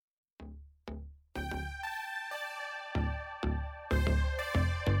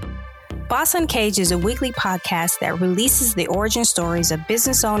Boss Uncaged is a weekly podcast that releases the origin stories of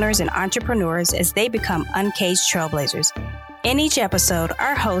business owners and entrepreneurs as they become uncaged trailblazers. In each episode,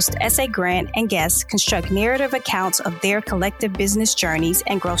 our host, S.A. Grant, and guests construct narrative accounts of their collective business journeys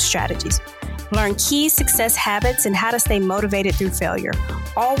and growth strategies. Learn key success habits and how to stay motivated through failure,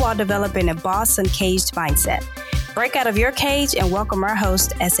 all while developing a Boss Uncaged mindset. Break out of your cage and welcome our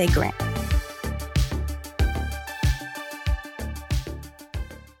host, S.A. Grant.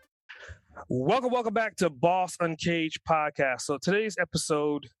 Welcome back to Boss Uncaged podcast. So today's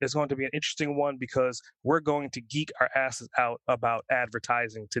episode is going to be an interesting one because we're going to geek our asses out about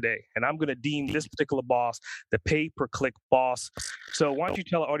advertising today. And I'm going to deem this particular boss the pay-per-click boss. So why don't you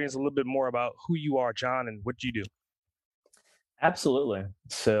tell our audience a little bit more about who you are, John, and what you do? Absolutely.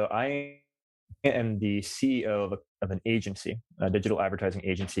 So I am the CEO of an agency, a digital advertising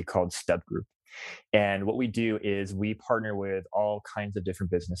agency called Step Group. And what we do is we partner with all kinds of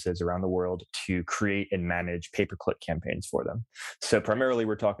different businesses around the world to create and manage pay-per-click campaigns for them. So primarily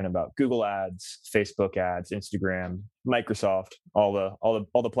we're talking about Google ads, Facebook ads, Instagram, Microsoft, all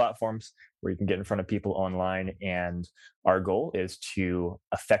the platforms where you can get in front of people online. And our goal is to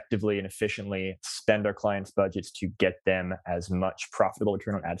effectively and efficiently spend our clients' budgets to get them as much profitable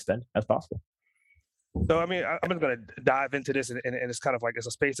return on ad spend as possible. So, I'm just going to dive into this, and it's kind of like it's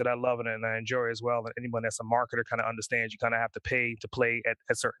a space that I love and I enjoy as well. And anyone that's a marketer kind of understands you kind of have to pay to play at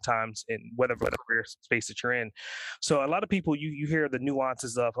certain times in whatever career space that you're in. So a lot of people, you hear the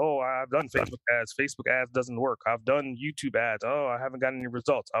nuances of, oh, I've done Facebook ads doesn't work. I've done YouTube ads. Oh, I haven't gotten any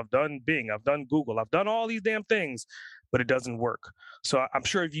results. I've done Bing. I've done Google. I've done all these damn things, but it doesn't work. So I'm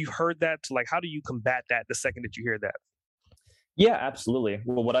sure if you heard that, like, how do you combat that the second that you hear that? Yeah, absolutely.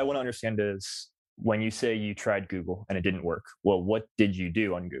 Well, what I want to understand is, when you say you tried Google and it didn't work, well, what did you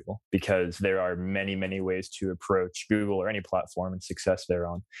do on Google? Because there are many, many ways to approach Google or any platform and success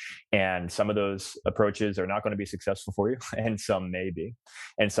thereon. And some of those approaches are not going to be successful for you, and some may be.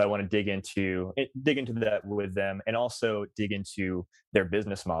 And so I want to dig into that with them, and also dig into their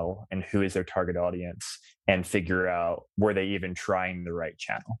business model and who is their target audience, and figure out, were they even trying the right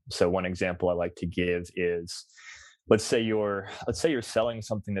channel? So one example I like to give is, let's say you're selling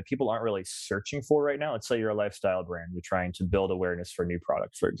something that people aren't really searching for right now. Let's say you're a lifestyle brand. You're trying to build awareness for a new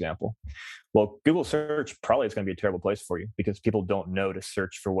product, for example. Well, Google search probably is going to be a terrible place for you because people don't know to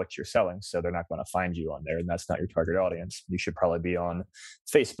search for what you're selling. So they're not going to find you on there, and that's not your target audience. You should probably be on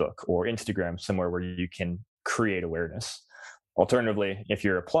Facebook or Instagram, somewhere where you can create awareness. Alternatively, if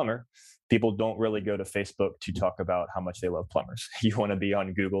you're a plumber, people don't really go to Facebook to talk about how much they love plumbers. You want to be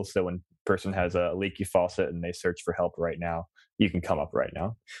on Google, so when a person has a leaky faucet and they search for help right now, you can come up right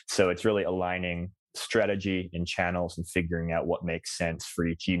now. So it's really aligning strategy and channels and figuring out what makes sense for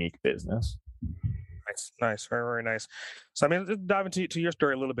each unique business. Nice. Very, very nice. So, let's dive into your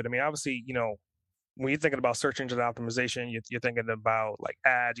story a little bit. Obviously, when you're thinking about search engine optimization, you're thinking about like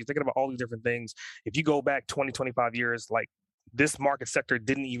ads, you're thinking about all these different things. If you go back 20, 25 years, like, this market sector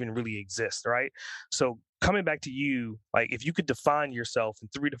didn't even really exist, right? So coming back to you, like, if you could define yourself in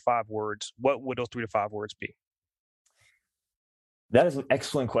 3 to 5 words, what would those 3 to 5 words be? That is an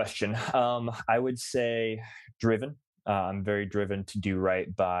excellent question. I would say driven. I'm very driven to do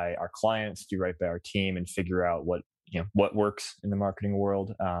right by our clients, do right by our team, and figure out what works in the marketing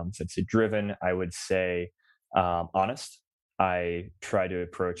world. So I'd say driven. I would say honest. I try to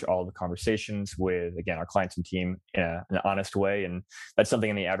approach all the conversations with, again, our clients and team in an honest way. And that's something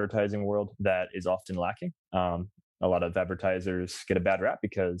in the advertising world that is often lacking. A lot of advertisers get a bad rap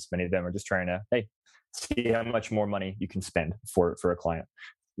because many of them are just trying to, see how much more money you can spend for a client.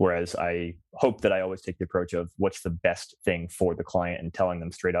 Whereas I hope that I always take the approach of what's the best thing for the client, and telling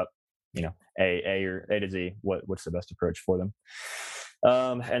them straight up, A or A to Z, what's the best approach for them.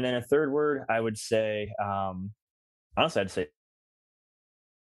 And then a third word, I would say, honestly, I'd say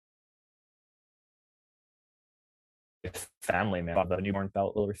family, man. I've a newborn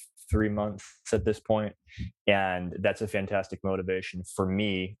about over 3 months at this point. And that's a fantastic motivation for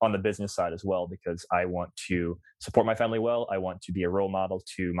me on the business side as well, because I want to support my family well. I want to be a role model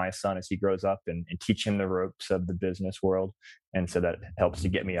to my son as he grows up, and teach him the ropes of the business world. And so that helps to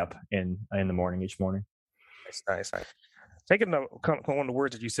get me up in the morning each morning. Nice. Taking one of the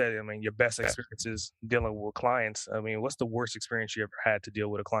words that you said, your best experiences dealing with clients. What's the worst experience you ever had to deal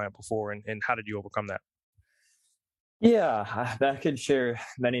with a client before, and how did you overcome that? Yeah, I could share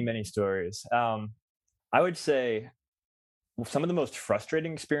many, many stories. I would say some of the most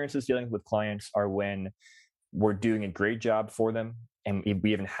frustrating experiences dealing with clients are when we're doing a great job for them, and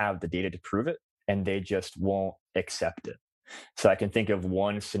we even have the data to prove it, and they just won't accept it. So I can think of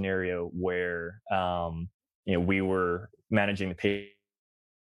one scenario where we were managing the pay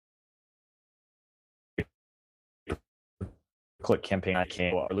click campaign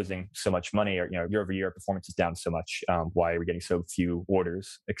are losing so much money, or year over year performance is down so much. Why are we getting so few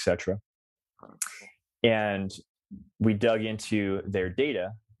orders, etc.? And we dug into their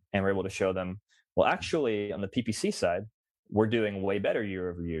data and we're able to show them, well, actually, on the PPC side, we're doing way better year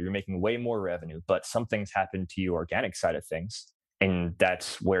over year. You're making way more revenue, but something's happened to your organic side of things. And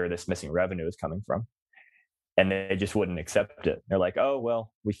that's where this missing revenue is coming from. And they just wouldn't accept it. They're like, oh,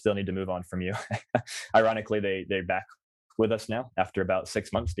 well, we still need to move on from you. Ironically, they're back with us now after about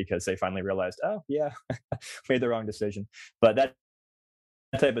 6 months because they finally realized, oh, yeah, made the wrong decision. But that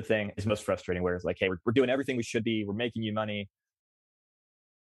type of thing is most frustrating, where it's like, hey, we're doing everything we should be. We're making you money.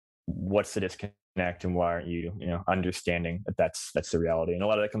 What's the disconnect, and why aren't you, understanding that that's the reality? And a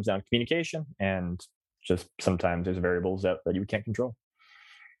lot of that comes down to communication, and just sometimes there's variables that you can't control.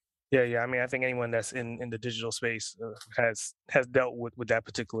 Yeah. I mean, I think anyone that's in the digital space has dealt with that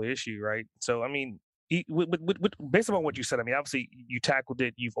particular issue, right? So, I mean, based on what you said, I mean, obviously you tackled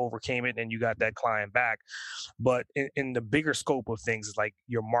it, you've overcame it, and you got that client back. But in the bigger scope of things, is like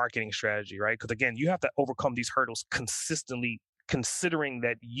your marketing strategy, right? Because again, you have to overcome these hurdles consistently, considering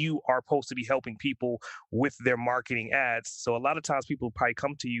that you are supposed to be helping people with their marketing ads. So a lot of times people probably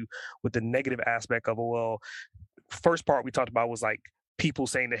come to you with the negative aspect of, well, first part we talked about was like people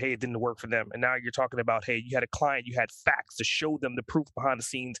saying that, hey, it didn't work for them. And now you're talking about, hey, you had a client, you had facts to show them the proof behind the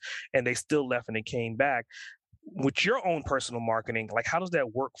scenes, and they still left and they came back. With your own personal marketing, like, how does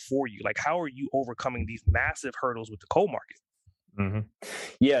that work for you? Like, how are you overcoming these massive hurdles with the cold market? Mm-hmm.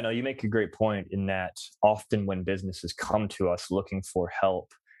 Yeah, no, you make a great point in that often when businesses come to us looking for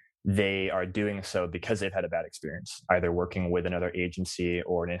help, they are doing so because they've had a bad experience, either working with another agency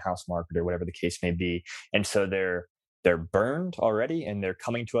or an in-house marketer, whatever the case may be. And so they're burned already, and they're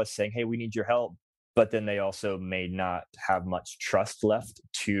coming to us saying, hey, we need your help. But then they also may not have much trust left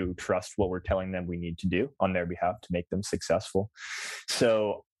to trust what we're telling them we need to do on their behalf to make them successful.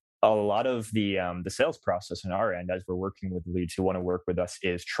 So a lot of the sales process on our end, as we're working with leads who want to work with us,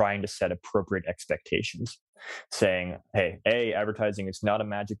 is trying to set appropriate expectations, saying, hey, advertising is not a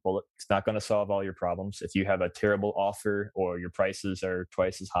magic bullet. It's not going to solve all your problems. If you have a terrible offer or your prices are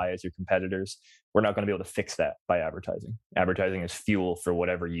twice as high as your competitors, we're not going to be able to fix that by advertising. Advertising is fuel for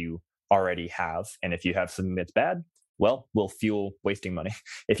whatever you already have. And if you have something that's bad, well, we'll fuel wasting money.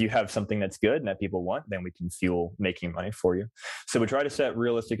 If you have something that's good and that people want, then we can fuel making money for you. So we try to set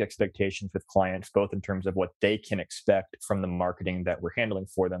realistic expectations with clients, both in terms of what they can expect from the marketing that we're handling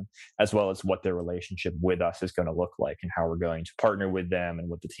for them, as well as what their relationship with us is going to look like and how we're going to partner with them and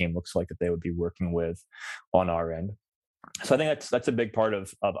what the team looks like that they would be working with on our end. So I think that's a big part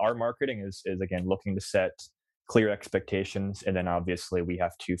of our marketing is again, looking to set clear expectations. And then obviously we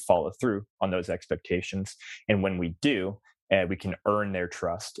have to follow through on those expectations. And when we do, we can earn their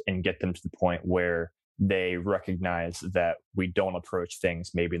trust and get them to the point where they recognize that we don't approach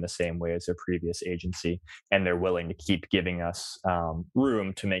things maybe in the same way as their previous agency. And they're willing to keep giving us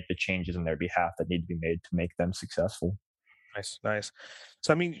room to make the changes on their behalf that need to be made to make them successful. Nice.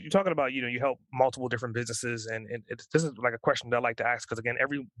 So, I mean, you're talking about, you help multiple different businesses, and this is like a question that I like to ask, because again,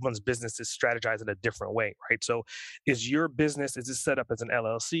 everyone's business is strategized in a different way, right? So, is your business, is this set up as an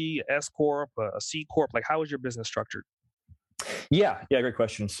LLC, S Corp, a C Corp? Like, how is your business structured? Yeah, great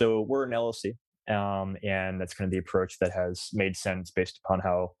question. So we're an LLC. And that's kind of the approach that has made sense based upon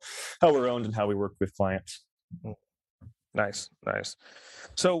how we're owned and how we work with clients. Nice.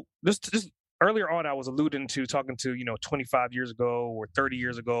 So just earlier on, I was alluding to talking to 25 years ago or 30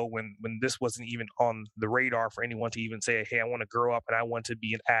 years ago when this wasn't even on the radar for anyone to even say, hey, I want to grow up and I want to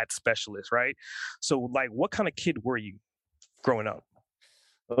be an ad specialist, right? So, like, what kind of kid were you growing up?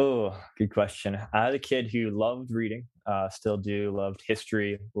 Oh, good question. I had a kid who loved reading, still do, loved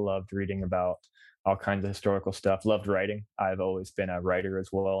history, loved reading about all kinds of historical stuff, loved writing. I've always been a writer as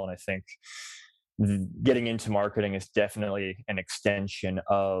well. And I think getting into marketing is definitely an extension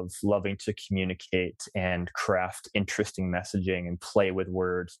of loving to communicate and craft interesting messaging and play with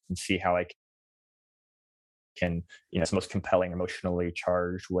words and see how I can, it's the most compelling, emotionally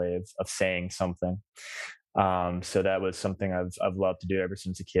charged way of saying something. So that was something I've loved to do ever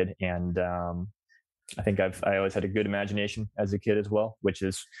since a kid. And I think I always had a good imagination as a kid as well, which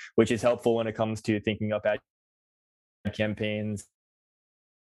is helpful when it comes to thinking up ad campaigns,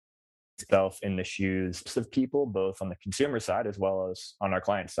 self in the shoes of people, both on the consumer side as well as on our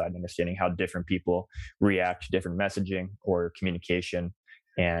client side, understanding how different people react to different messaging or communication,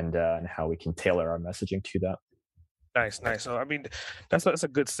 and how we can tailor our messaging to that. Nice. So, I mean, that's a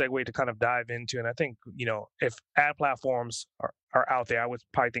good segue to kind of dive into. And I think, if ad platforms are out there, I would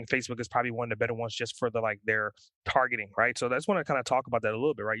probably think Facebook is probably one of the better ones just for their targeting, right? So I just want to kind of talk about that a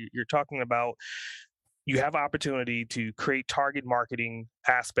little bit, right? You're talking about, you have an opportunity to create target marketing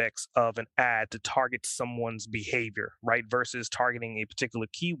aspects of an ad to target someone's behavior, right? Versus targeting a particular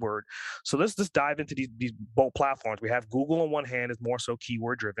keyword. So let's just dive into these both platforms. We have Google on one hand is more so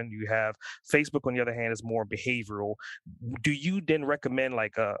keyword driven. You have Facebook on the other hand is more behavioral. Do you then recommend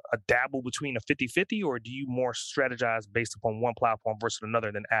like a dabble between a 50-50, or do you more strategize based upon one platform versus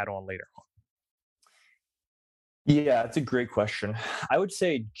another, then add on later on? Yeah, it's a great question. I would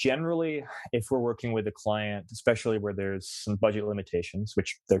say generally, if we're working with a client, especially where there's some budget limitations,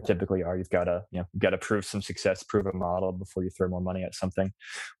 which there typically are, you've got to prove some success, prove a model before you throw more money at something.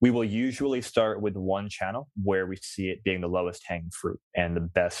 We will usually start with one channel where we see it being the lowest hanging fruit and the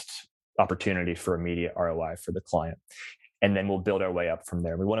best opportunity for immediate ROI for the client. And then we'll build our way up from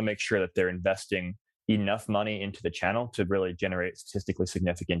there. We want to make sure that they're investing enough money into the channel to really generate statistically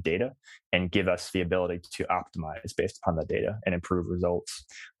significant data and give us the ability to optimize based upon that data and improve results.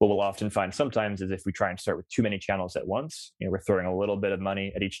 What we'll often find sometimes is if we try and start with too many channels at once, we're throwing a little bit of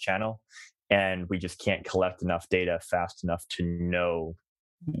money at each channel and we just can't collect enough data fast enough to know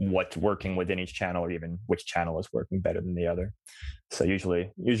what's working within each channel or even which channel is working better than the other. So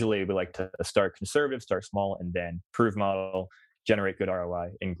usually we like to start conservative, start small, and then prove model, generate good ROI,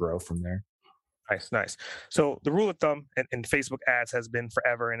 and grow from there. Nice. So the rule of thumb in Facebook ads has been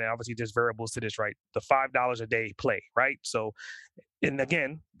forever, and obviously there's variables to this, right? The $5 a day play, right? So, and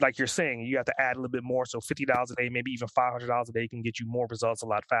again, like you're saying, you have to add a little bit more. So $50 a day, maybe even $500 a day can get you more results a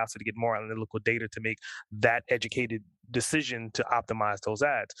lot faster to get more analytical data to make that educated decision to optimize those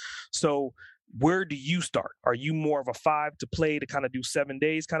ads. So where do you start? Are you more of a 5 to play to kind of do 7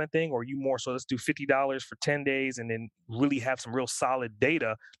 days kind of thing? Or are you more so let's do $50 for 10 days and then really have some real solid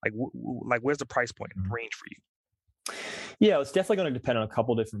data? Like, where's the price point range for you? Yeah, it's definitely going to depend on a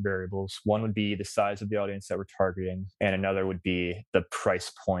couple different variables. One would be the size of the audience that we're targeting, and another would be the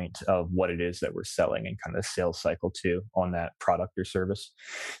price point of what it is that we're selling and kind of the sales cycle too on that product or service.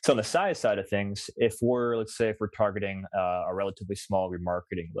 So on the size side of things, let's say if we're targeting a relatively small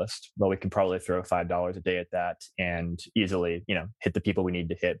remarketing list, well, we can probably throw $5 a day at that and easily, hit the people we need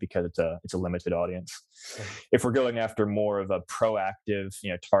to hit because it's a limited audience. If we're going after more of a proactive,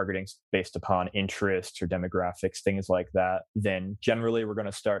 targeting based upon interests or demographics, things like that, then generally we're going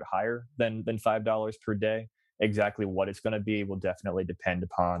to start higher than $5 per day. Exactly what it's going to be will definitely depend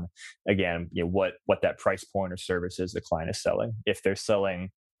upon, again, what that price point or service is the client is selling. If they're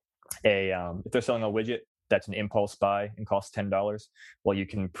selling a widget that's an impulse buy and costs $10, well, you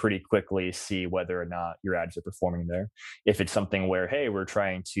can pretty quickly see whether or not your ads are performing there. If it's something where, hey, we're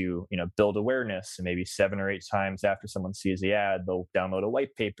trying to, build awareness, and maybe 7 or 8 times after someone sees the ad, they'll download a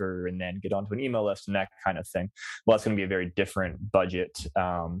white paper and then get onto an email list and that kind of thing. Well, that's going to be a very different budget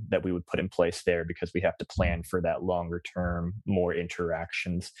that we would put in place there because we have to plan for that longer term, more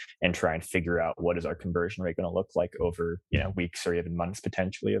interactions and try and figure out what is our conversion rate going to look like over, weeks or even months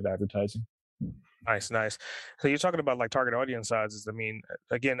potentially of advertising. Nice. So you're talking about like target audience sizes. I mean,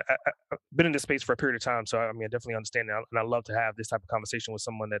 again, I've been in this space for a period of time, so I definitely understand that, and I love to have this type of conversation with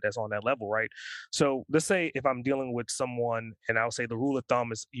someone that's on that level, right? So let's say if I'm dealing with someone, and I'll say the rule of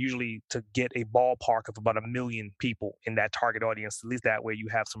thumb is usually to get a ballpark of about 1 million people in that target audience. At least that way, you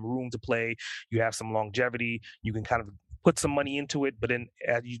have some room to play, you have some longevity, you can kind of put some money into it, but then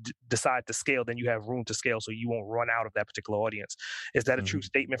as you decide to scale, then you have room to scale so you won't run out of that particular audience. Is that a true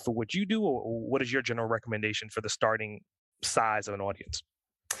statement for what you do, or what is your general recommendation for the starting size of an audience?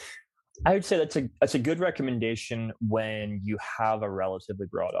 I would say that's a good recommendation when you have a relatively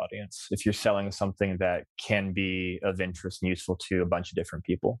broad audience. If you're selling something that can be of interest and useful to a bunch of different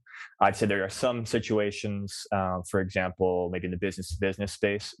people, I'd say there are some situations, for example, maybe in the business-to-business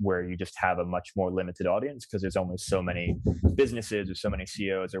space, where you just have a much more limited audience because there's only so many businesses or so many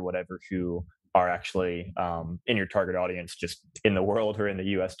CEOs or whatever who are actually in your target audience just in the world or in the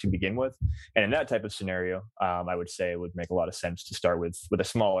US to begin with. And in that type of scenario, I would say it would make a lot of sense to start with a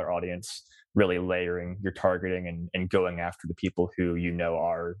smaller audience, really layering your targeting and going after the people who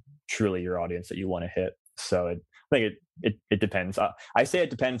are truly your audience that you want to hit. So I think it depends. I say it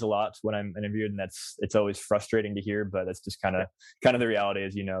depends a lot when I'm interviewed, and it's always frustrating to hear, but that's just kind of the reality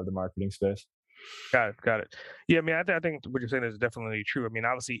is, the marketing space. Got it. Yeah, I think what you're saying is definitely true.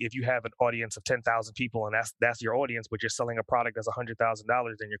 Obviously, if you have an audience of 10,000 people and that's your audience, but you're selling a product that's $100,000,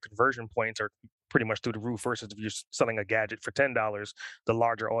 then your conversion points are pretty much through the roof. Versus if you're selling a gadget for $10, the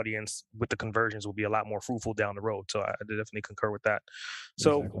larger audience with the conversions will be a lot more fruitful down the road. So I definitely concur with that.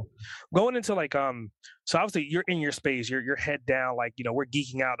 So exactly. Going into so obviously you're in your space, you're head down, we're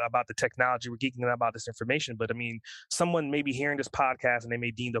geeking out about the technology, we're geeking out about this information. But someone may be hearing this podcast and they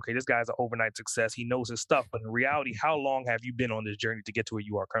may deem, okay, this guy's an overnight success, he knows his stuff. But in reality, how long have you been on this journey to get to where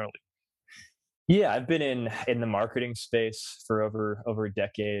you are currently? Yeah, I've been in the marketing space for over a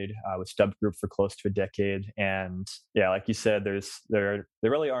decade, with Stub Group for close to a decade, and yeah, like you said, there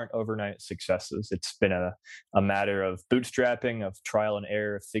really aren't overnight successes. It's been a matter of bootstrapping, of trial and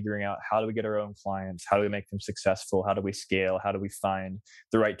error, of figuring out how do we get our own clients, how do we make them successful, how do we scale, how do we find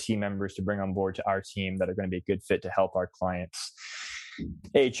the right team members to bring on board to our team that are going to be a good fit to help our clients.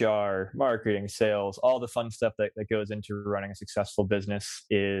 HR, marketing, sales, all the fun stuff that goes into running a successful business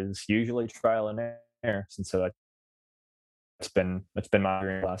is usually trial and error. And so that's been my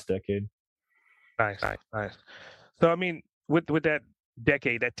journey the last decade. Nice, nice. So I mean, with that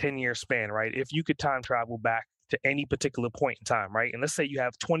decade, that 10-year span, right? If you could time travel back to any particular point in time, right? And let's say you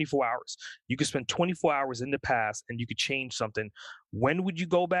have 24 hours. You could spend 24 hours in the past and you could change something. When would you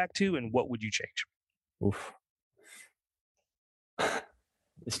go back to and what would you change? Oof.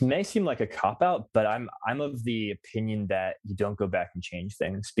 This may seem like a cop out, but I'm of the opinion that you don't go back and change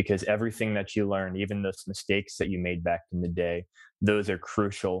things, because everything that you learn, even those mistakes that you made back in the day, those are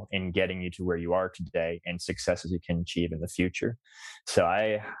crucial in getting you to where you are today and successes you can achieve in the future. So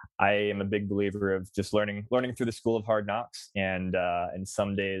I am a big believer of just learning through the school of hard knocks. And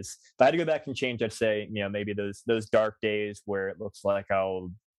some days, if I had to go back and change, I'd say, maybe those dark days where it looks like,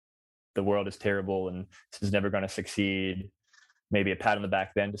 oh, the world is terrible and this is never going to succeed. Maybe a pat on the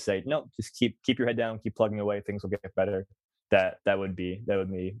back then to say, no, just keep your head down, keep plugging away, things will get better. That would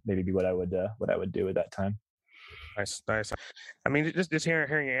maybe be what I would do at that time. Nice, nice. I mean, just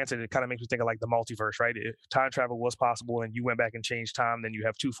hearing your answer, it kind of makes me think of like the multiverse, right? If time travel was possible and you went back and changed time, then you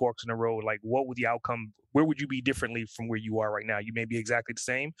have two forks in the road. Like, what would the outcome? Where would you be differently from where you are right now? You may be exactly the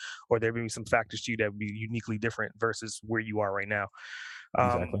same, or there may be some factors to you that would be uniquely different versus where you are right now.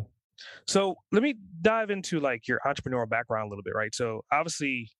 Um, Exactly. so let me dive into like your entrepreneurial background a little bit, right? So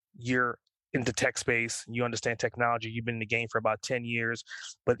obviously you're in the tech space, you understand technology, you've been in the game for about 10 years.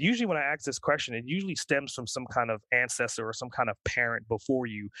 But usually when I ask this question, it usually stems from some kind of ancestor or some kind of parent before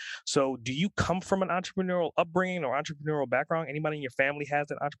you. So do you come from an entrepreneurial upbringing or entrepreneurial background? Anybody in your family has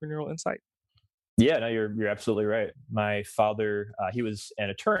that entrepreneurial insight? Yeah, no, you're absolutely right. My father, he was an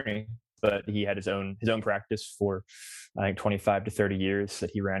attorney, but he had his own practice for, I think, 25 to 30 years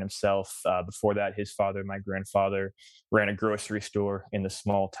that he ran himself. Before that, his father, my grandfather, ran a grocery store in the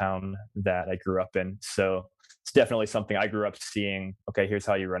small town that I grew up in. So it's definitely something I grew up seeing. Okay, here's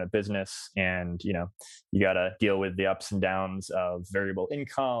how you run a business, and you got to deal with the ups and downs of variable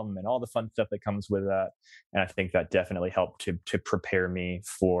income and all the fun stuff that comes with that. And I think that definitely helped to prepare me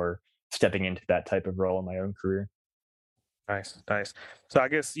for stepping into that type of role in my own career. Nice, nice. So I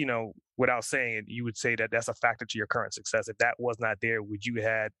guess, without saying it, you would say that that's a factor to your current success. If that was not there, would you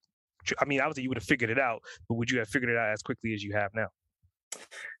had, I mean, obviously you would have figured it out, but would you have figured it out as quickly as you have now?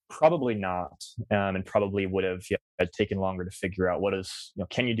 Probably not, and probably would have, yeah, taken longer to figure out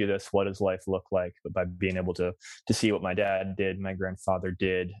can you do this? What does life look like? But by being able to see what my dad did, my grandfather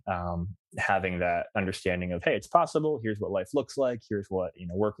did, having that understanding of, hey, it's possible. Here's what life looks like. Here's what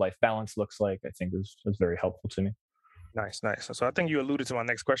work life balance looks like. I think was very helpful to me. Nice, nice. So I think you alluded to my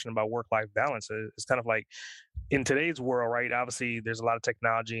next question about work-life balance. It's kind of like in today's world, right? Obviously, there's a lot of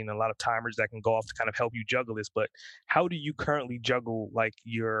technology and a lot of timers that can go off to kind of help you juggle this. But how do you currently juggle like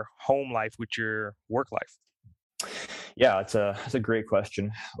your home life with your work life? Yeah, it's a great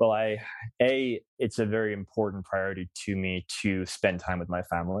question. Well, it's a very important priority to me to spend time with my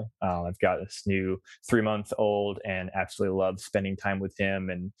family. I've got this new 3 month old and absolutely love spending time with him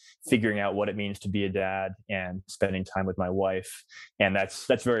and figuring out what it means to be a dad and spending time with my wife. And that's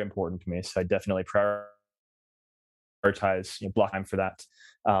very important to me. So I definitely prioritize block time for that.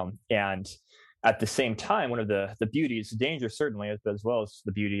 And at the same time, one of the beauties, the danger certainly, as well as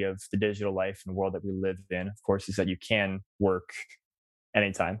the beauty of the digital life and world that we live in, of course, is that you can work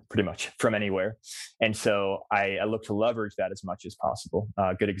anytime, pretty much from anywhere. And so I look to leverage that as much as possible.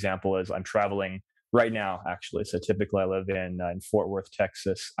 A good example is I'm traveling right now, actually. So typically I live in Fort Worth,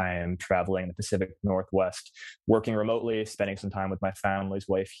 Texas. I am traveling the Pacific Northwest, working remotely, spending some time with my family's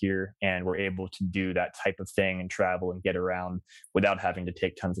wife here. And we're able to do that type of thing and travel and get around without having to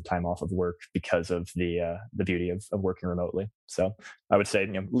take tons of time off of work because of the beauty of working remotely. So I would say,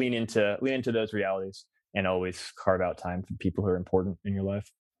 lean into those realities and always carve out time for people who are important in your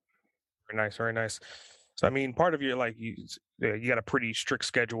life. Very nice, very nice. So I mean, part of your like you got a pretty strict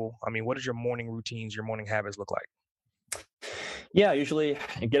schedule. I mean, what does your morning routines, your morning habits look like? Yeah, usually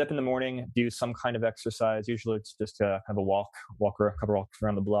I get up in the morning, do some kind of exercise. Usually it's just kind of a a couple walks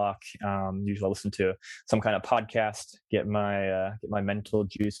around the block. Usually I listen to some kind of podcast, get my mental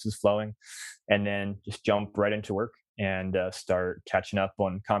juices flowing, and then just jump right into work. and start catching up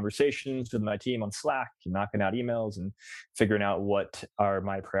on conversations with my team on Slack, and knocking out emails and figuring out what are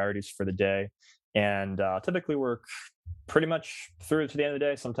my priorities for the day. And typically work pretty much through to the end of the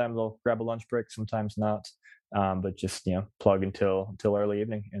day. Sometimes I'll grab a lunch break, sometimes not. But just plug until early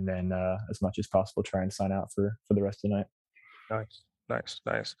evening, and then as much as possible try and sign out for the rest of the night.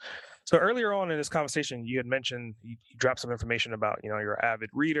 Nice. So earlier on in this conversation, you had mentioned you dropped some information about you're an avid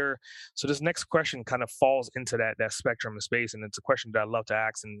reader. So this next question kind of falls into that spectrum of space, and it's a question that I love to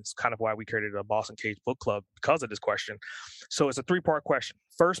ask, and it's kind of why we created a Boston Cage Book Club, because of this question. So it's a 3-part question.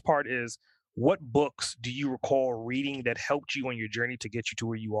 First part is, what books do you recall reading that helped you on your journey to get you to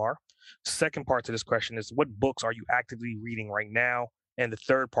where you are? Second part to this question is, what books are you actively reading right now? And the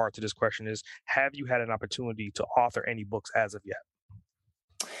third part to this question is, have you had an opportunity to author any books as of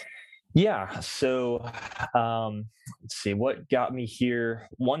yet? Yeah. So let's see, what got me here.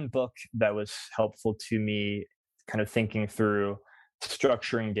 One book that was helpful to me, kind of thinking through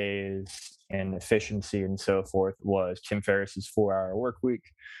structuring days and efficiency and so forth, was Tim Ferriss's 4-Hour Workweek.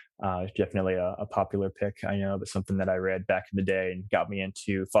 It's definitely a popular pick, I know, but something that I read back in the day and got me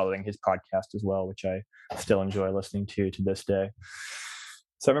into following his podcast as well, which I still enjoy listening to this day.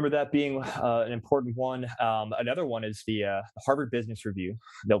 So I remember that being an important one. Another one is the Harvard Business Review.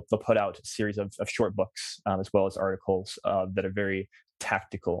 They'll put out a series of short books, as well as articles that are very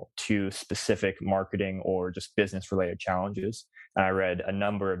tactical to specific marketing or just business related challenges. And I read a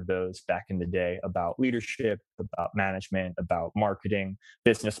number of those back in the day about leadership, about management, about marketing,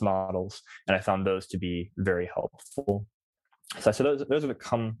 business models, and I found those to be very helpful. So those are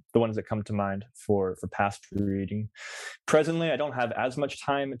the ones that come to mind for past reading. Presently, I don't have as much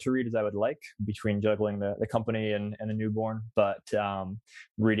time to read as I would like, between juggling the company and the newborn, but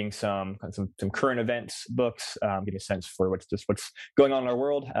reading some current events books, getting a sense for what's going on in our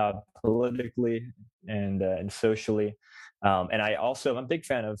world, politically and socially. And I'm a big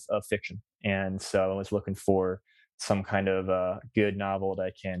fan of fiction, and so I was looking for some kind of good novel that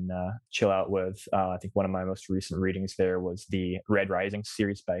I can chill out with. I think one of my most recent readings there was the Red Rising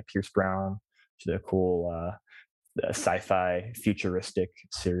series by Pierce Brown, which is a cool sci-fi futuristic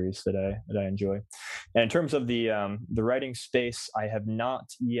series that I enjoy. And in terms of the writing space, I have not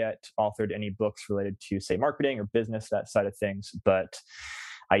yet authored any books related to, say, marketing or business, that side of things, but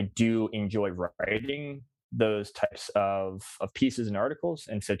I do enjoy writing those types of pieces and articles.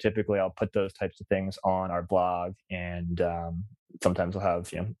 And so typically I'll put those types of things on our blog, and sometimes I'll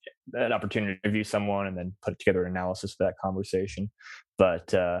have an opportunity to interview someone and then put together an analysis for that conversation. But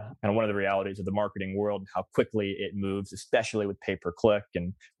kind of one of the realities of the marketing world, how quickly it moves, especially with pay-per-click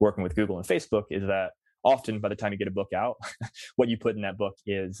and working with Google and Facebook, is that often by the time you get a book out, what you put in that book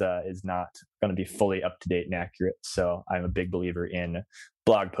is not going to be fully up to date and accurate. So I'm a big believer in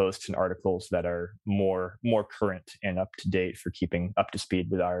blog posts and articles that are more current and up to date for keeping up to speed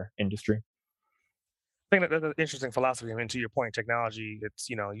with our industry. I think that's an interesting philosophy. I mean, to your point, technology, it's,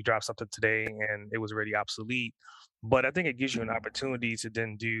 you drop something today and it was already obsolete. But I think it gives you an opportunity to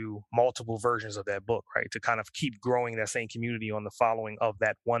then do multiple versions of that book, right? To kind of keep growing that same community on the following of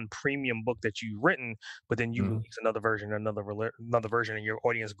that one premium book that you've written, but then you release another version, another version, and your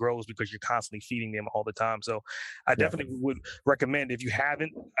audience grows because you're constantly feeding them all the time. So I definitely would recommend, if you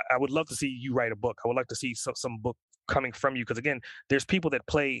haven't, I would love to see you write a book. I would like to see some book coming from you, because again, there's people that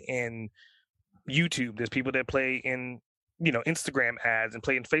play in YouTube, there's people that play in Instagram ads and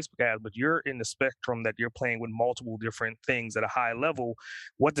play in Facebook ads, but you're in the spectrum that you're playing with multiple different things at a high level.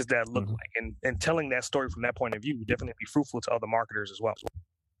 What does that look like? And telling that story from that point of view would definitely be fruitful to other marketers as well.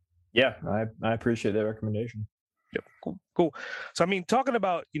 Yeah, I appreciate that recommendation. Yep. Cool. So, I mean, talking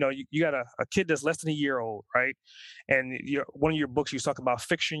about, you got a kid that's less than a year old, right? And one of your books, you was talking about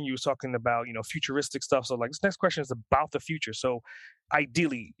fiction, you was talking about, futuristic stuff. So like, this next question is about the future. So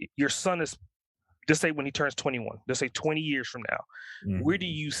ideally, your son is, just say when he turns 21, let's say 20 years from now, where do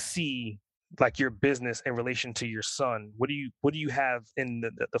you see like your business in relation to your son? What do you have in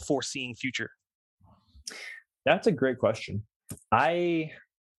the foreseeing future? That's a great question. The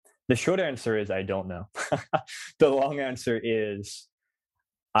short answer is I don't know. The long answer is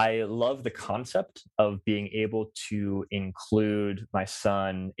I love the concept of being able to include my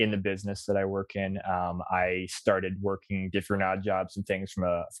son in the business that I work in. I started working different odd jobs and things from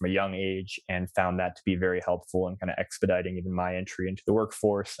a young age, and found that to be very helpful in kind of expediting even my entry into the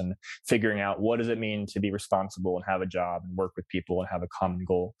workforce and figuring out what does it mean to be responsible and have a job and work with people and have a common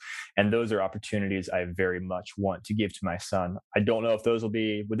goal. And those are opportunities I very much want to give to my son. I don't know if those will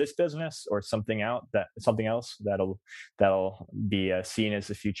be with this business or something else that'll be seen as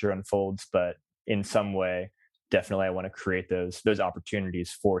the future unfolds, but in some way definitely I want to create those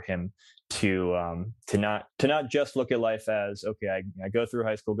opportunities for him to not just look at life as, okay, I go through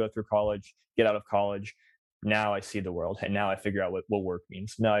high school, go through college, get out of college. Now I see the world, and now I figure out what work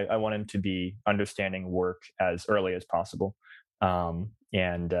means. No, I want him to be understanding work as early as possible, and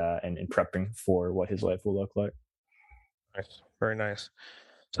prepping for what his life will look like. Nice. Very nice.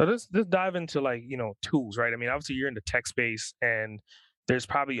 So let's dive into, like, tools, right? I mean, obviously you're in the tech space, and there's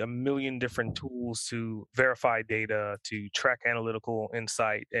probably a million different tools to verify data, to track analytical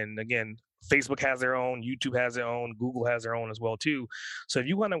insight. And again, Facebook has their own, YouTube has their own, Google has their own as well too. So if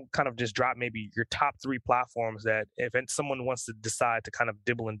you want to kind of just drop maybe your top 3 platforms that if someone wants to decide to kind of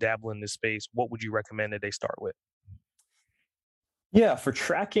dibble and dabble in this space, what would you recommend that they start with? Yeah, for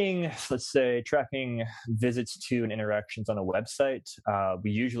tracking, let's say tracking visits to and interactions on a website,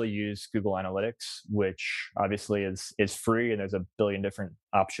 we usually use Google Analytics, which obviously is free, and there's a billion different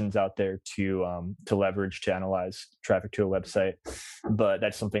options out there to leverage to analyze traffic to a website. But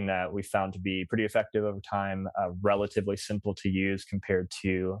that's something that we found to be pretty effective over time, relatively simple to use compared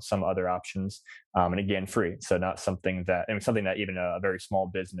to some other options, and again, free. So not something that even a very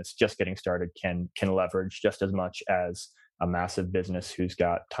small business just getting started can leverage just as much as a massive business who's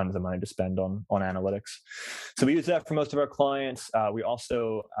got tons of money to spend on analytics. So we use that for most of our clients. We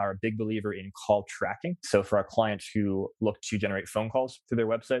also are a big believer in call tracking. So for our clients who look to generate phone calls through their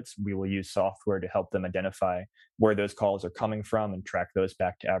websites, we will use software to help them identify where those calls are coming from and track those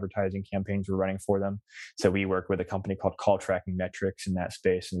back to advertising campaigns we're running for them. So we work with a company called Call Tracking Metrics in that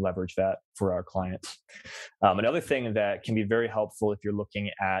space and leverage that for our clients. Another thing that can be very helpful if you're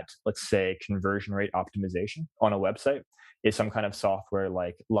looking at, let's say, conversion rate optimization on a website is some kind of software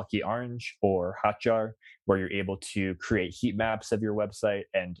like Lucky Orange or Hotjar, where you're able to create heat maps of your website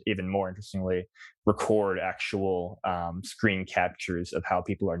and, even more interestingly, record actual screen captures of how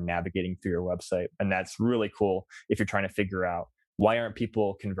people are navigating through your website. And that's really cool if you're trying to figure out, why aren't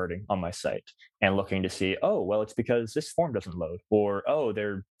people converting on my site, and looking to see, oh, well, it's because this form doesn't load, or, oh,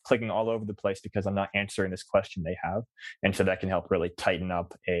 they're clicking all over the place because I'm not answering this question they have. And so that can help really tighten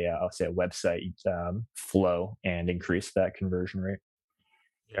up I'll say a website flow and increase that conversion rate.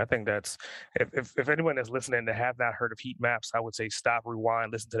 Yeah, I think that's, if anyone that's listening that have not heard of heat maps, I would say stop,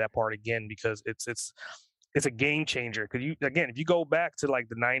 rewind, listen to that part again, because it's a game changer. Because if you go back to like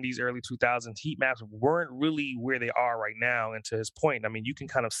the 90s, early 2000s, heat maps weren't really where they are right now. And to his point, I mean, you can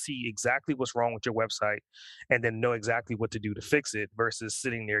kind of see exactly what's wrong with your website and then know exactly what to do to fix it, versus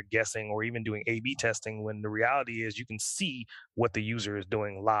sitting there guessing or even doing A/B testing, when the reality is you can see what the user is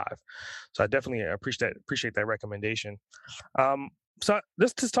doing live. So I definitely appreciate that recommendation. So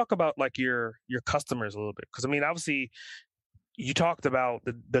let's just talk about like your customers a little bit, because I mean, obviously you talked about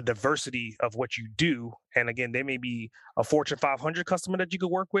the diversity of what you do. And again, they may be a Fortune 500 customer that you could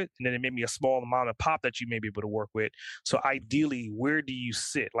work with, and then it may be a small mom and pop that you may be able to work with. So ideally, where do you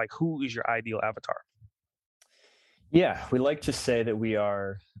sit? Like, who is your ideal avatar? Yeah, we like to say that we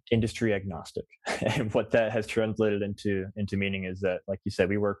are industry agnostic. And what that has translated into meaning is that, like you said,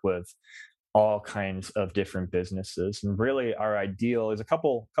 we work with all kinds of different businesses. And really our ideal is a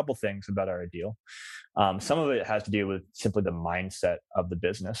couple things about our ideal. Some of it has to do with simply the mindset of the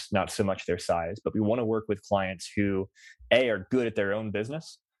business, not so much their size, but we want to work with clients who are good at their own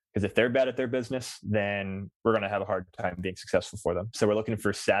business. Because if they're bad at their business, then we're going to have a hard time being successful for them. So we're looking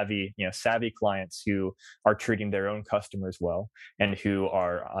for savvy clients who are treating their own customers well, and who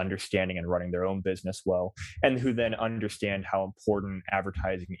are understanding and running their own business well, and who then understand how important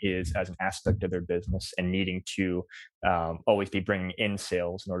advertising is as an aspect of their business, and needing to always be bringing in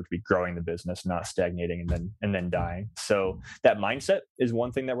sales in order to be growing the business, not stagnating and then dying. So that mindset is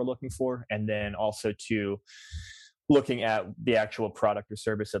one thing that we're looking for, and then also to looking at the actual product or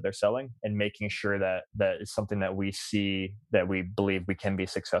service that they're selling and making sure that that is something that we see, that we believe we can be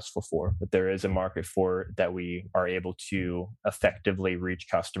successful for, that there is a market for, that we are able to effectively reach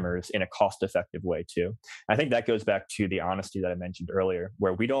customers in a cost-effective way too. I think that goes back to the honesty that I mentioned earlier,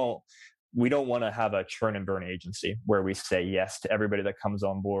 where we don't want to have a churn and burn agency where we say yes to everybody that comes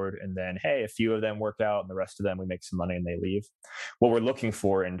on board, and then, hey, a few of them work out and the rest of them we make some money and they leave. What we're looking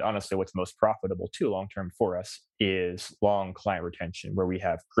for, and honestly what's most profitable too long term for us, is long client retention, where we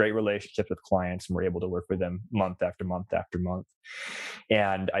have great relationships with clients and we're able to work with them month after month after month.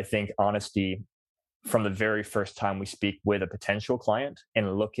 And I think honesty from the very first time we speak with a potential client,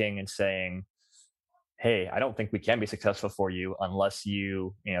 and looking and saying, hey, I don't think we can be successful for you unless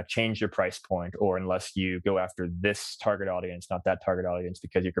you change your price point, or unless you go after this target audience, not that target audience,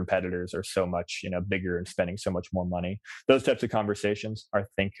 because your competitors are so much bigger and spending so much more money. Those types of conversations, I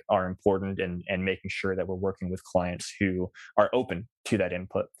think, are important, and making sure that we're working with clients who are open to that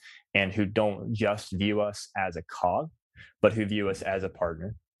input and who don't just view us as a cog, but who view us as a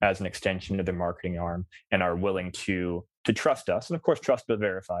partner, as an extension of their marketing arm, and are willing to trust us, and of course trust but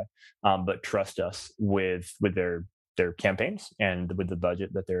verify, but trust us with their campaigns and with the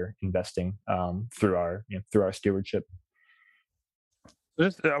budget that they're investing through our stewardship. I'm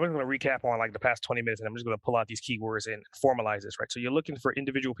going to recap on like the past 20 minutes, and I'm just going to pull out these keywords and formalize this, right? So you're looking for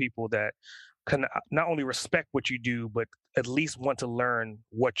individual people that can not only respect what you do, but at least want to learn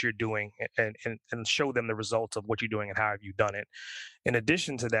what you're doing, and show them the results of what you're doing and how have you done it. In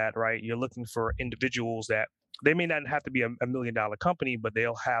addition to that, right, you're looking for individuals that they may not have to be a $1 million company, but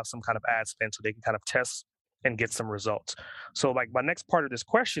they'll have some kind of ad spend so they can kind of test and get some results. So like my next part of this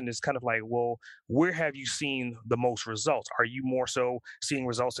question is kind of like, well, where have you seen the most results? Are you more so seeing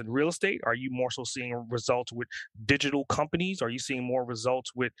results in real estate? Are you more so seeing results with digital companies? Are you seeing more results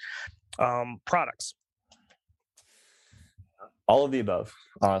with products? All of the above,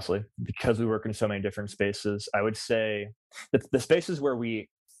 honestly, because we work in so many different spaces. I would say the spaces where we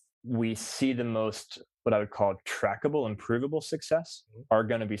see the most, what I would call, trackable and provable success are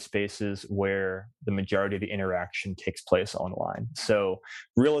going to be spaces where the majority of the interaction takes place online. So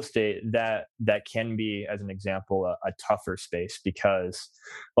real estate, that can be, as an example, a tougher space because,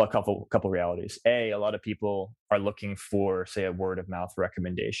 well, a couple realities. A lot of people are looking for, say, a word of mouth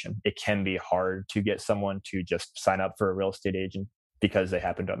recommendation. It can be hard to get someone to just sign up for a real estate agent because they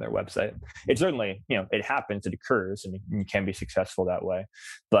happened on their website. It certainly, it happens, it occurs, and you can be successful that way.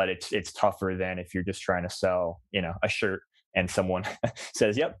 But it's tougher than if you're just trying to sell, a shirt, and someone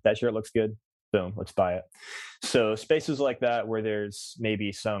says, "Yep, that shirt looks good. Boom, let's buy it." So spaces like that where there's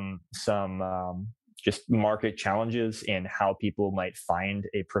maybe some just market challenges in how people might find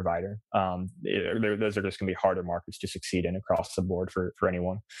a provider. Those are just going to be harder markets to succeed in across the board for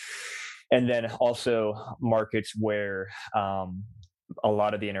anyone. And then also markets where a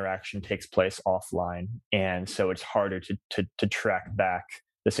lot of the interaction takes place offline, and so it's harder to track back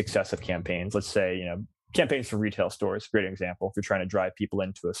the success of campaigns. Let's say campaigns for retail stores, great example. If you're trying to drive people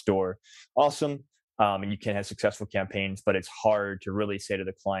into a store, awesome, and you can have successful campaigns, but it's hard to really say to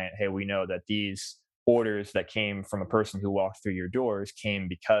the client, "Hey, we know that these orders that came from a person who walked through your doors came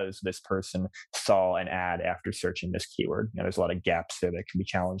because this person saw an ad after searching this keyword." There's a lot of gaps there that can be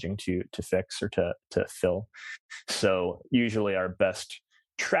challenging to fix or to fill. So usually our best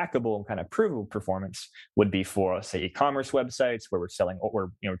trackable and kind of provable performance would be for, say, e-commerce websites where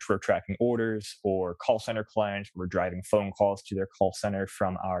we're tracking orders, or call center clients where we're driving phone calls to their call center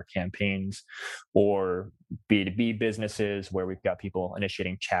from our campaigns, or B2B businesses where we've got people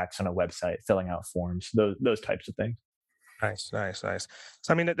initiating chats on a website, filling out forms, those types of things. Nice. So,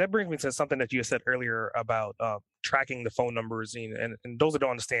 I mean, that brings me to something that you said earlier about tracking the phone numbers, and those that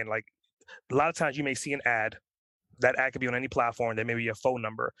don't understand, like a lot of times you may see an ad. That ad could be on any platform. There may be a phone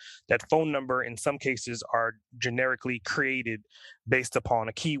number. That phone number, in some cases, are generically created based upon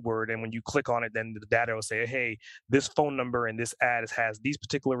a keyword. And when you click on it, then the data will say, "Hey, this phone number and this ad has these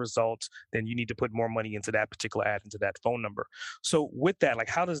particular results. Then you need to put more money into that particular ad, into that phone number." So with that, like,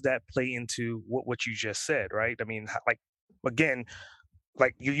 how does that play into what you just said, right? I mean, again,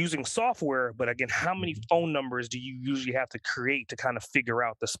 like, you're using software, but again, how many phone numbers do you usually have to create to kind of figure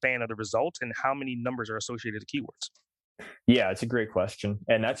out the span of the results, and how many numbers are associated to keywords? Yeah, it's a great question.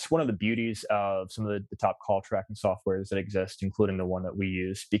 And that's one of the beauties of some of the top call tracking softwares that exist, including the one that we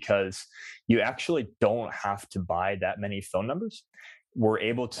use, because you actually don't have to buy that many phone numbers. We're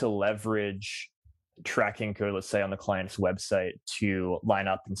able to leverage tracking code, let's say on the client's website, to line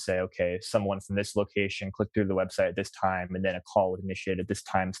up and say, okay, someone from this location clicked through the website at this time, and then a call was initiated at this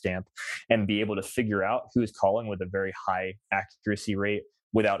timestamp, and be able to figure out who's calling with a very high accuracy rate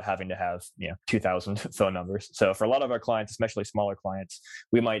without having to have 2,000 phone numbers. So for a lot of our clients, especially smaller clients,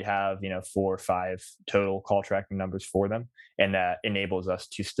 we might have 4 or 5 total call tracking numbers for them, and that enables us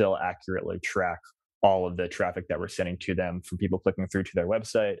to still accurately track all of the traffic that we're sending to them from people clicking through to their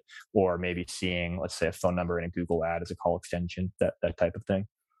website, or maybe seeing, let's say, a phone number in a Google ad as a call extension, that type of thing.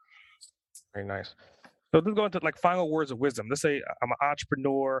 Very nice. So let's go into like final words of wisdom. Let's say I'm an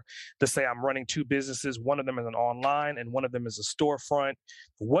entrepreneur. Let's say I'm running 2 businesses. One of them is an online and one of them is a storefront.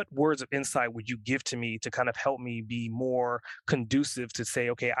 What words of insight would you give to me to kind of help me be more conducive to say,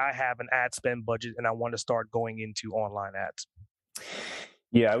 okay, I have an ad spend budget and I want to start going into online ads?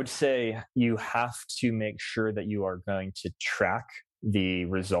 Yeah, I would say you have to make sure that you are going to track the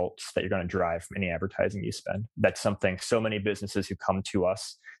results that you're going to drive from any advertising you spend. That's something so many businesses who come to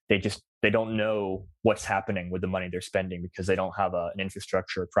us, they don't know what's happening with the money they're spending because they don't have an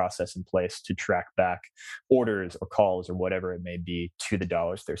infrastructure or process in place to track back orders or calls or whatever it may be to the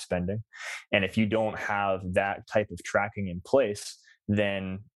dollars they're spending. And if you don't have that type of tracking in place,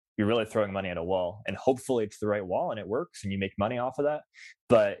 then you're really throwing money at a wall. And hopefully it's the right wall and it works and you make money off of that.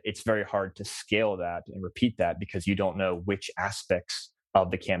 But it's very hard to scale that and repeat that because you don't know which aspects of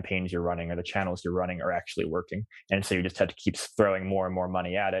the campaigns you're running or the channels you're running are actually working. And so you just have to keep throwing more and more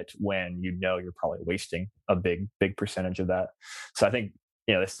money at it when you know you're probably wasting a big percentage of that. So I think,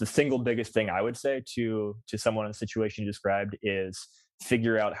 it's the single biggest thing I would say to someone in the situation you described is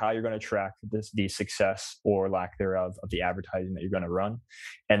figure out how you're going to track the success or lack thereof of the advertising that you're going to run.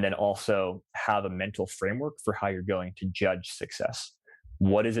 And then also have a mental framework for how you're going to judge success.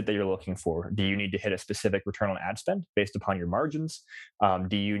 What is it that you're looking for? Do you need to hit a specific return on ad spend based upon your margins?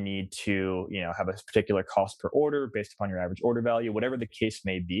 Do you need to, have a particular cost per order based upon your average order value, whatever the case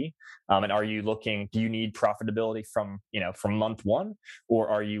may be? And do you need profitability from month one, or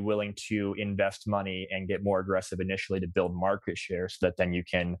are you willing to invest money and get more aggressive initially to build market share so that then you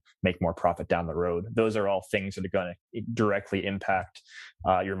can make more profit down the road? Those are all things that are going to directly impact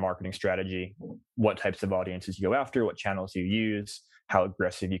your marketing strategy, what types of audiences you go after, what channels you use, how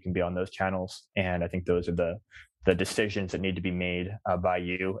aggressive you can be on those channels. And I think those are the decisions that need to be made by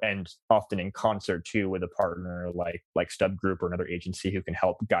you, and often in concert too with a partner like Stub Group or another agency who can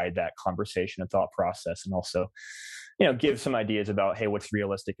help guide that conversation and thought process, and also give some ideas about, hey, what's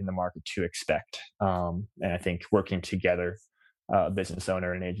realistic in the market to expect. And I think working together, a business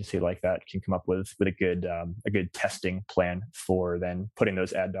owner and an agency like that can come up with a good testing plan for then putting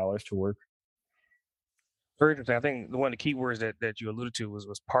those ad dollars to work. Very interesting. I think one of the key words that you alluded to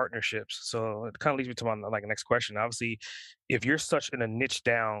was partnerships. So it kind of leads me to my next question. Obviously, if you're such in a niche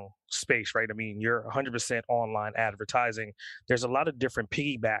down space, right? I mean, you're 100% online advertising. There's a lot of different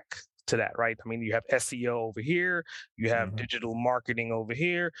piggyback to that, right? I mean, you have SEO over here, you have digital marketing over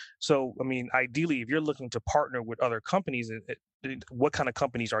here. So, I mean, ideally, if you're looking to partner with other companies, what kind of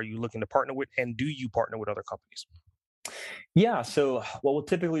companies are you looking to partner with, and do you partner with other companies? Yeah. So what we'll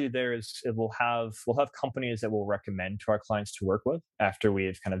typically do there is we'll have companies that we'll recommend to our clients to work with after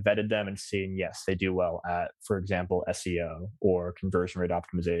we've kind of vetted them and seen, yes, they do well at, for example, SEO or conversion rate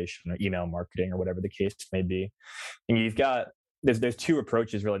optimization or email marketing or whatever the case may be. And there's two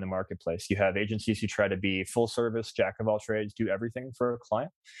approaches really in the marketplace. You have agencies who try to be full service, jack of all trades, do everything for a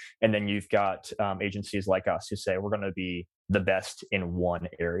client. And then you've got agencies like us who say, we're going to be the best in one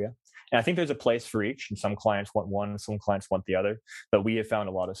area. And I think there's a place for each, and some clients want one, some clients want the other. But we have found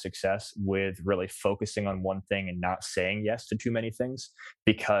a lot of success with really focusing on one thing and not saying yes to too many things,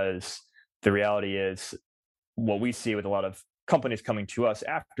 because the reality is what we see with a lot of companies coming to us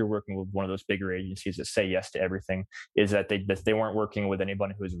after working with one of those bigger agencies that say yes to everything is that they weren't working with anyone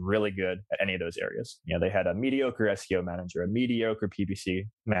who was really good at any of those areas. They had a mediocre SEO manager, a mediocre PPC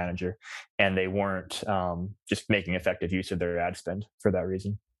manager, and they weren't just making effective use of their ad spend for that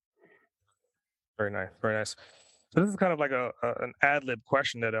reason. Very nice. Very nice. So this is kind of like an ad lib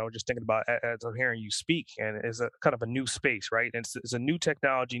question that I was just thinking about as I'm hearing you speak, and it's a kind of a new space, right? And it's a new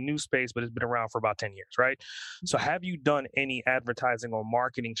technology, new space, but it's been around for about 10 years, right? So have you done any advertising or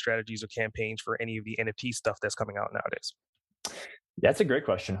marketing strategies or campaigns for any of the NFT stuff that's coming out nowadays? That's a great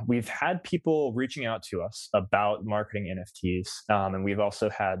question. We've had people reaching out to us about marketing NFTs, and we've also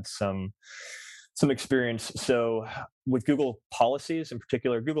had some experience. So with Google policies in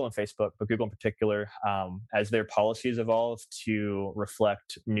particular, Google and Facebook, but Google in particular, as their policies evolve to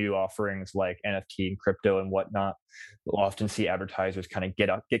reflect new offerings like NFT and crypto and whatnot, we'll often see advertisers kind of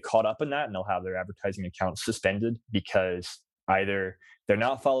get caught up in that, and they'll have their advertising accounts suspended because either they're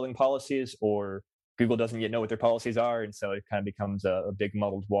not following policies or Google doesn't yet know what their policies are. And so it kind of becomes a big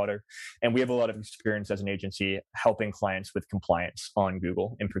muddled water. And we have a lot of experience as an agency helping clients with compliance on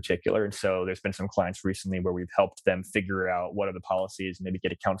Google in particular. And so there's been some clients recently where we've helped them figure out what are the policies and maybe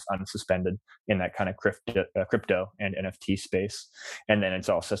get accounts unsuspended in that kind of crypto and NFT space. And then it's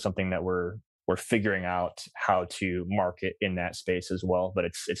also something that we're figuring out how to market in that space as well. But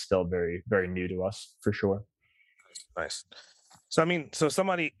it's still very, very new to us for sure. Nice. So, I mean, so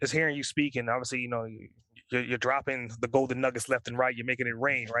somebody is hearing you speak, and obviously, you're dropping the golden nuggets left and right. You're making it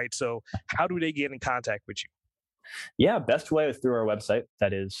rain, right? So how do they get in contact with you? Yeah, best way is through our website.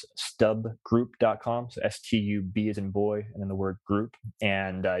 That is stubgroup.com. So STUB as in boy, and then the word group.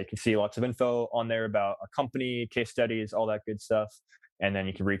 And you can see lots of info on there about our company, case studies, all that good stuff. And then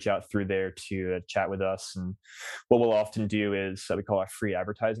you can reach out through there to chat with us. And what we'll often do is we call a free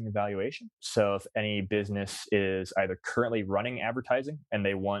advertising evaluation. So if any business is either currently running advertising and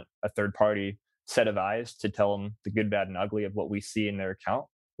they want a third party set of eyes to tell them the good, bad, and ugly of what we see in their account,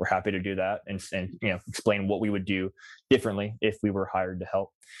 we're happy to do that and explain what we would do differently if we were hired to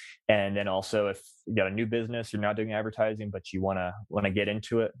help. And then also, if you got a new business, you're not doing advertising, but you want to get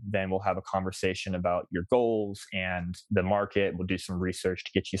into it, then we'll have a conversation about your goals and the market. We'll do some research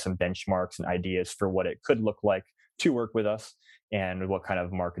to get you some benchmarks and ideas for what it could look like to work with us and what kind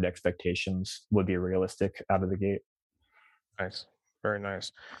of market expectations would be realistic out of the gate. Nice. Very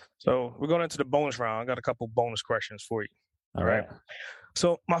nice. So we're going into the bonus round. I got a couple bonus questions for you. All right.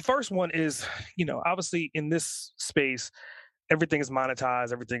 So my first one is, obviously in this space, everything is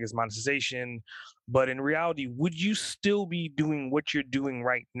monetized, everything is monetization. But in reality, would you still be doing what you're doing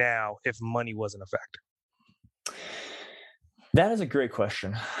right now if money wasn't a factor? That is a great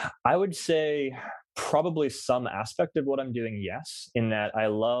question. I would say probably some aspect of what I'm doing, yes, in that I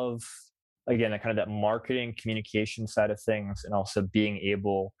love, again, that kind of that marketing communication side of things, and also being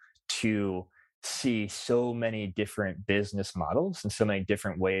able to see so many different business models and so many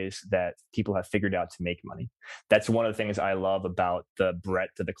different ways that people have figured out to make money. That's one of the things I love about the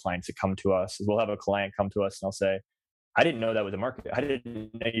breadth of the clients that come to us. We'll have a client come to us and I'll say, I didn't know that was a market. I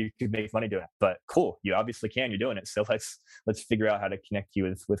didn't know you could make money doing it, but cool, you obviously can, you're doing it. So let's figure out how to connect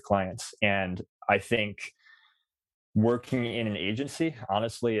you with clients. And I think working in an agency,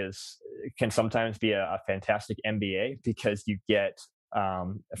 honestly, can sometimes be a fantastic MBA, because you get a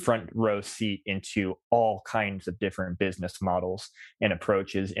front row seat into all kinds of different business models and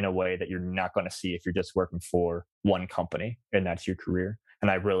approaches in a way that you're not going to see if you're just working for one company and that's your career.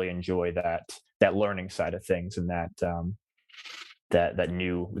 And I really enjoy that learning side of things, and that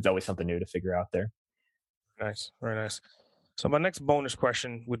new, it's always something new to figure out there. Nice. Very nice. So my next bonus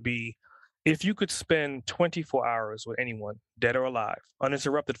question would be, if you could spend 24 hours with anyone, dead or alive,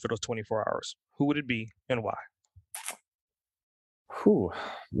 uninterrupted for those 24 hours, who would it be and why? Whew,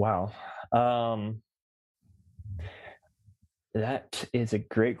 wow. That is a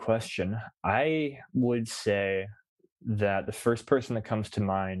great question. I would say that the first person that comes to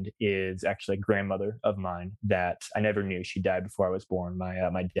mind is actually a grandmother of mine that I never knew. She died before I was born,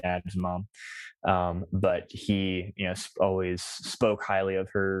 my dad's mom. But he, always spoke highly of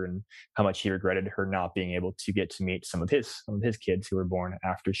her and how much he regretted her not being able to get to meet some of his kids who were born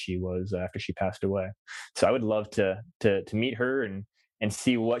after she passed away. So I would love to meet her and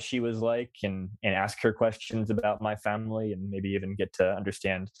see what she was like, and ask her questions about my family, and maybe even get to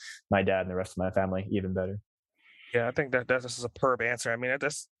understand my dad and the rest of my family even better. Yeah, I think that's a superb answer. I mean,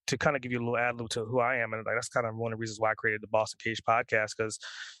 that's to kind of give you a little ad-lib to who I am. And that's kind of one of the reasons why I created the Boston Cage podcast, because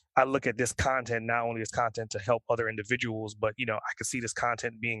I look at this content not only as content to help other individuals, but, I could see this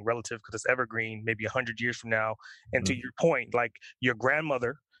content being relative because it's evergreen, maybe 100 years from now. And to your point, like your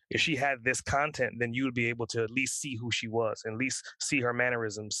grandmother, if she had this content, then you would be able to at least see who she was, at least see her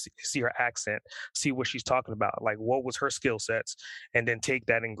mannerisms, see her accent, see what she's talking about, like what was her skill sets, and then take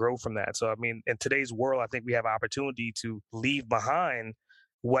that and grow from that. So, I mean, in today's world, I think we have an opportunity to leave behind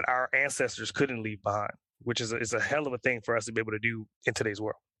what our ancestors couldn't leave behind, which is a hell of a thing for us to be able to do in today's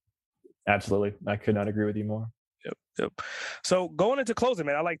world. Absolutely. I could not agree with you more. Yep. So going into closing,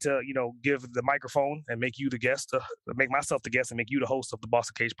 man, I like to, give the microphone and make you the guest, make myself the guest and make you the host of the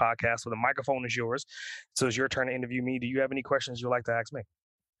Boston Cage podcast. So the microphone is yours. So it's your turn to interview me. Do you have any questions you'd like to ask me?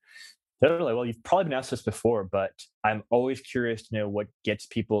 Totally. Well, you've probably been asked this before, but I'm always curious to know what gets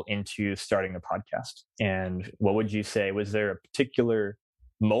people into starting a podcast. And what would you say, was there a particular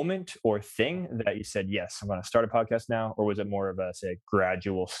moment or thing that you said, yes, I'm going to start a podcast now? Or was it more of a, say,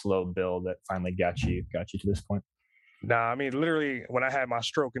 gradual, slow build that finally got you to this point? Nah, I mean, literally, when I had my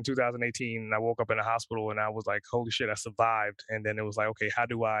stroke in 2018, I woke up in a hospital and I was like, holy shit, I survived. And then it was like, okay, how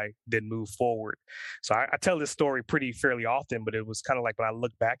do I then move forward? So I tell this story fairly often, but it was kind of like when I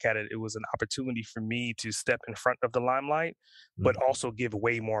look back at it, it was an opportunity for me to step in front of the limelight, but also give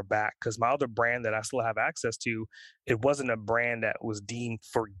way more back. Because my other brand that I still have access to, it wasn't a brand that was deemed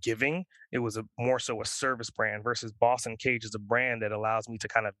forgiving. It was more so a service brand, versus Boston Cage is a brand that allows me to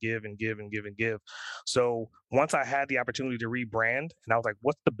kind of give and give and give and give. So once I had the opportunity to rebrand, and I was like,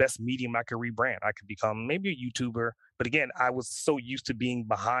 what's the best medium I could rebrand? I could become maybe a YouTuber. But again, I was so used to being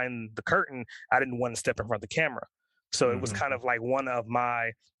behind the curtain, I didn't want to step in front of the camera. So it was kind of like one of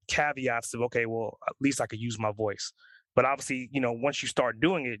my caveats of, okay, well, at least I could use my voice. But obviously, once you start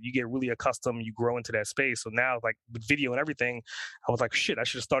doing it, you get really accustomed, you grow into that space. So now, like with video and everything, I was like, shit, I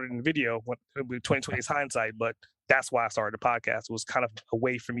should have started in video with 2020's hindsight. But that's why I started the podcast. It was kind of a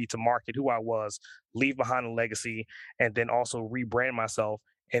way for me to market who I was, leave behind a legacy, and then also rebrand myself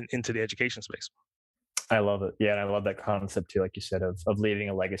into the education space. I love it. Yeah, and I love that concept too, like you said, of leaving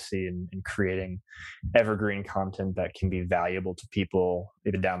a legacy and creating evergreen content that can be valuable to people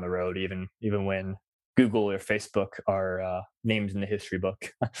even down the road, even when Google or Facebook are names in the history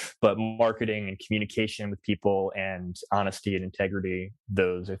book. But marketing and communication with people and honesty and integrity,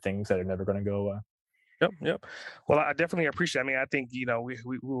 those are things that are never going to go away. Yep. Well, I definitely appreciate it. I mean, I think, we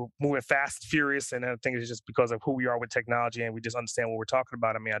were moving fast, furious, and I think it's just because of who we are with technology, and we just understand what we're talking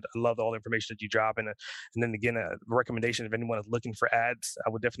about. I mean, I love all the information that you drop. And then again, a recommendation, if anyone is looking for ads, I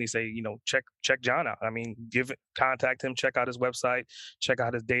would definitely say, check John out. I mean, contact him, check out his website, check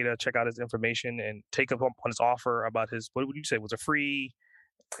out his data, check out his information, and take up on his offer about his, what would you say, was a free?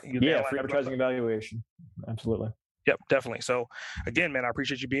 Free advertising evaluation. Absolutely. Yep, definitely. So again, man, I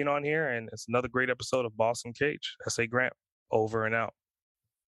appreciate you being on here, and it's another great episode of Boss Uncaged. S.A. Grant, over and out.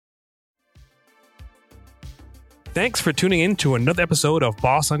 Thanks for tuning in to another episode of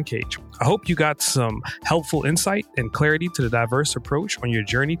Boss Uncaged. I hope you got some helpful insight and clarity to the diverse approach on your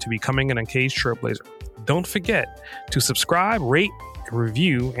journey to becoming an uncaged trailblazer. Don't forget to subscribe, rate,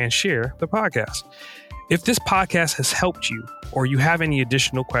 review, and share the podcast. If this podcast has helped you or you have any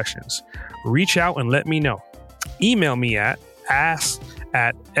additional questions, reach out and let me know. Email me at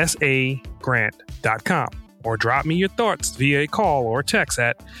ask@sagrant.com or drop me your thoughts via a call or text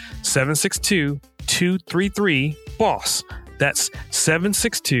at 762-233-BOSS. That's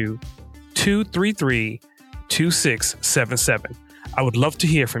 762-233-2677. I would love to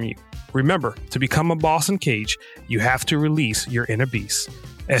hear from you. Remember, to become a boss uncaged, you have to release your inner beast.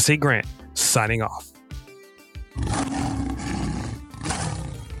 S.A. Grant, signing off.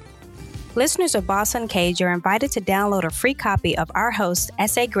 Listeners of Boss Uncaged are invited to download a free copy of our host,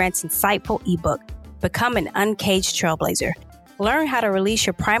 S.A. Grant's insightful ebook, Become an Uncaged Trailblazer. Learn how to release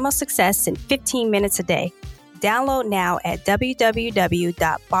your primal success in 15 minutes a day. Download now at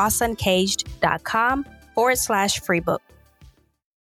www.bossuncaged.com/freebook.